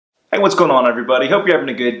Hey, what's going on, everybody? Hope you're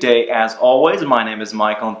having a good day as always. My name is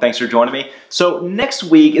Michael and thanks for joining me. So next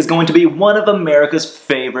week is going to be one of America's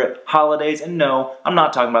favorite holidays, and no, I'm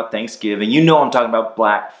not talking about Thanksgiving. You know I'm talking about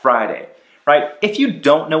Black Friday, right? If you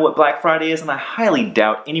don't know what Black Friday is, and I highly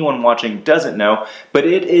doubt anyone watching doesn't know, but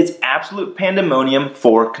it is absolute pandemonium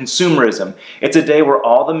for consumerism. It's a day where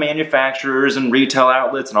all the manufacturers and retail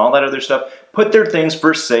outlets and all that other stuff put their things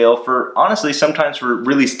for sale for, honestly, sometimes for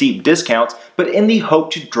really steep discounts, but in the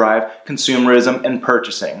hope to drive consumerism and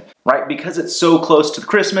purchasing, right? Because it's so close to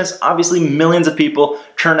Christmas, obviously millions of people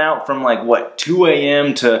turn out from 2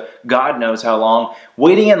 a.m. to God knows how long,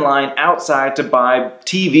 waiting in line outside to buy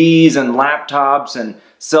TVs and laptops and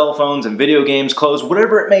cell phones and video games, clothes,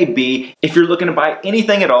 whatever it may be. If you're looking to buy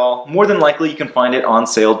anything at all, more than likely you can find it on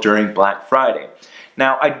sale during Black Friday.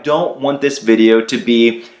 Now, I don't want this video to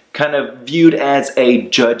be kind of viewed as a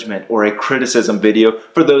judgment or a criticism video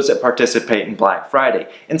for those that participate in Black Friday.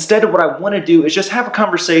 Instead, what I want to do is just have a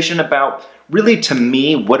conversation about, really, to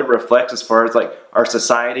me, what it reflects as far as our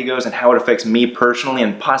society goes and how it affects me personally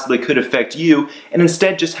and possibly could affect you, and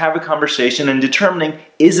instead just have a conversation and determining,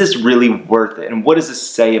 is this really worth it, and what does this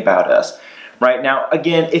say about us? Right now,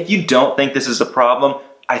 again, if you don't think this is a problem,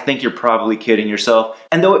 I think you're probably kidding yourself,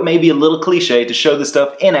 and though it may be a little cliche to show this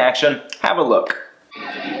stuff in action, have a look.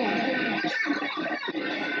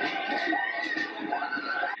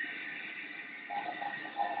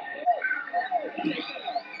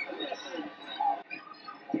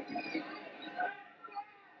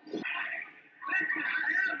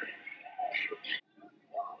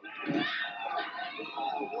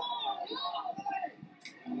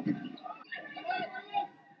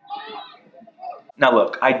 Now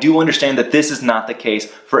look, I do understand that this is not the case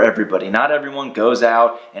for everybody. Not everyone goes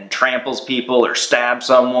out and tramples people or stabs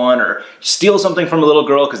someone or steals something from a little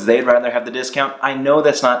girl because they'd rather have the discount. I know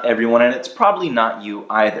that's not everyone, and it's probably not you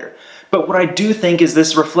either. But what I do think is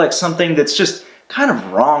this reflects something that's just kind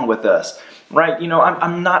of wrong with us, right? You know,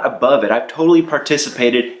 I'm not above it. I've totally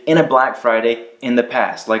participated in a Black Friday in the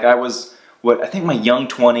past. I was, I think my young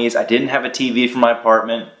 20s, I didn't have a TV for my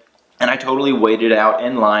apartment, and I totally waited out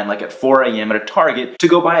in line at 4 a.m. at a Target to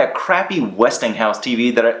go buy a crappy Westinghouse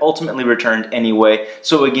TV that I ultimately returned anyway.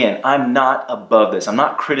 So again, I'm not above this. I'm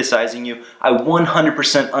not criticizing you. I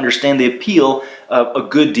 100% understand the appeal of a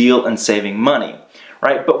good deal and saving money,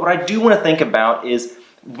 right? But what I do want to think about is,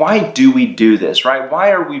 why do we do this, right?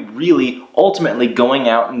 Why are we really ultimately going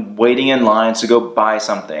out and waiting in lines to go buy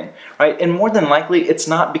something, right? And more than likely, it's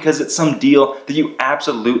not because it's some deal that you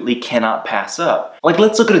absolutely cannot pass up.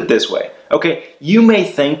 Let's look at it this way, okay? You may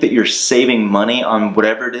think that you're saving money on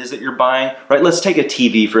whatever it is that you're buying, right? Let's take a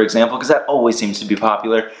TV, for example, because that always seems to be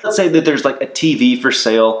popular. Let's say that there's a TV for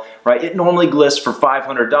sale, right? It normally lists for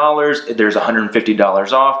 $500, there's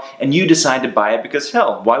 $150 off, and you decide to buy it because,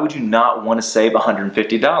 hell, why would you not want to save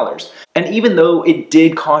 $150? And even though it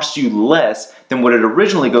did cost you less than what it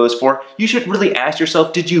originally goes for, you should really ask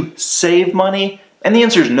yourself, did you save money? And the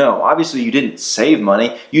answer is no. Obviously, you didn't save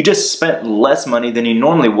money. You just spent less money than you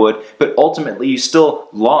normally would, but ultimately you still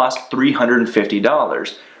lost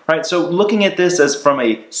 $350. Right, so looking at this as from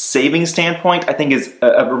a saving standpoint, I think is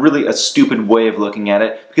really a stupid way of looking at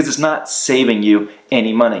it, because it's not saving you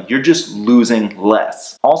any money. You're just losing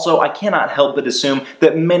less. Also, I cannot help but assume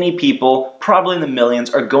that many people, probably in the millions,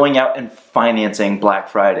 are going out and financing Black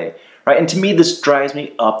Friday. Right, and to me, this drives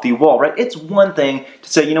me up the wall. Right, it's one thing to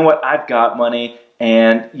say, you know what, I've got money,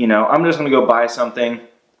 and I'm just going to go buy something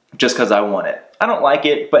just because I want it. I don't like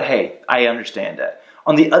it, but hey, I understand it.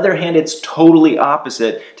 On the other hand, it's totally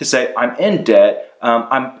opposite to say, I'm in debt.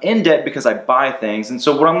 I'm in debt because I buy things, and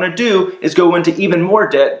so what I'm going to do is go into even more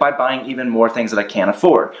debt by buying even more things that I can't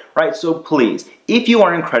afford, right? So please, if you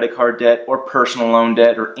are in credit card debt or personal loan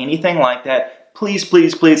debt or anything like that, please,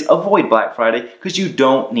 please, please avoid Black Friday, because you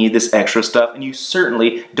don't need this extra stuff, and you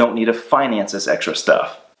certainly don't need to finance this extra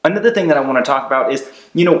stuff. Another thing that I want to talk about is,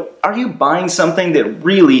 are you buying something that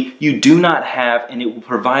really you do not have and it will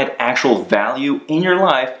provide actual value in your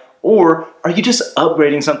life, or are you just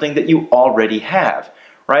upgrading something that you already have,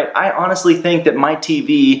 right? I honestly think that my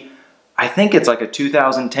TV, I think it's a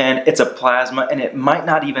 2010, it's a plasma, and it might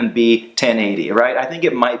not even be 1080, right? I think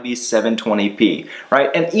it might be 720p, right?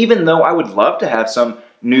 And even though I would love to have some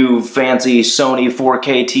new fancy Sony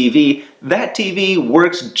 4K TV, that TV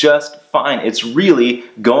works just fine. It's really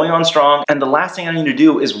going on strong, and the last thing I need to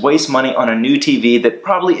do is waste money on a new TV that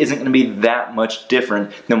probably isn't going to be that much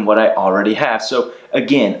different than what I already have. So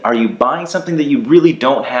again, are you buying something that you really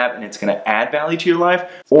don't have and it's going to add value to your life?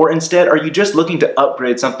 Or instead, are you just looking to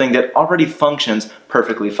upgrade something that already functions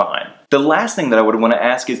perfectly fine? The last thing that I would want to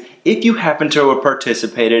ask is if you happen to have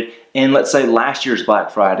participated in, let's say, last year's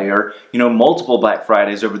Black Friday or, multiple Black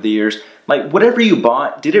Fridays over the years, like whatever you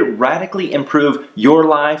bought, did it radically improve your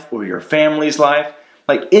life or your family's life?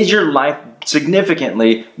 Like, is your life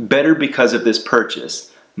significantly better because of this purchase?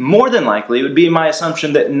 More than likely, it would be my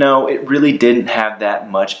assumption that no, it really didn't have that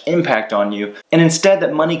much impact on you, and instead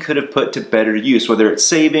that money could have put to better use, whether it's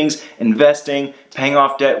savings, investing, paying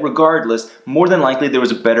off debt, regardless, more than likely there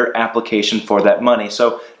was a better application for that money.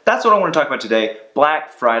 So that's what I want to talk about today.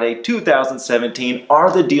 Black Friday 2017,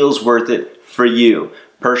 are the deals worth it for you?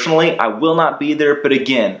 Personally, I will not be there, but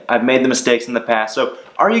again, I've made the mistakes in the past. So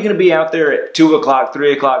are you going to be out there at 2 o'clock,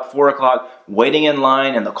 3 o'clock, 4 o'clock, waiting in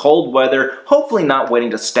line in the cold weather, hopefully not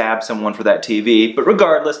waiting to stab someone for that TV, but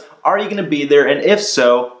regardless, are you going to be there? And if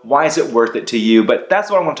so, why is it worth it to you? But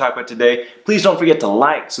that's what I want to talk about today. Please don't forget to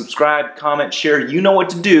like, subscribe, comment, share. You know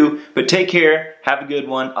what to do, but take care. Have a good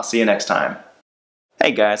one. I'll see you next time.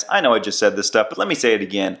 Hey guys, I know I just said this stuff, but let me say it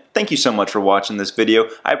again. Thank you so much for watching this video.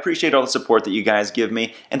 I appreciate all the support that you guys give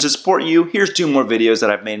me. And to support you, here's 2 more videos that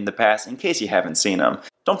I've made in the past in case you haven't seen them.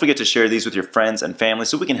 Don't forget to share these with your friends and family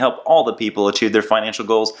so we can help all the people achieve their financial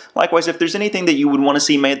goals. Likewise, if there's anything that you would want to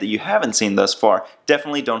see made that you haven't seen thus far,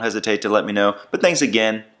 definitely don't hesitate to let me know. But thanks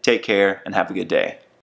again, take care, and have a good day.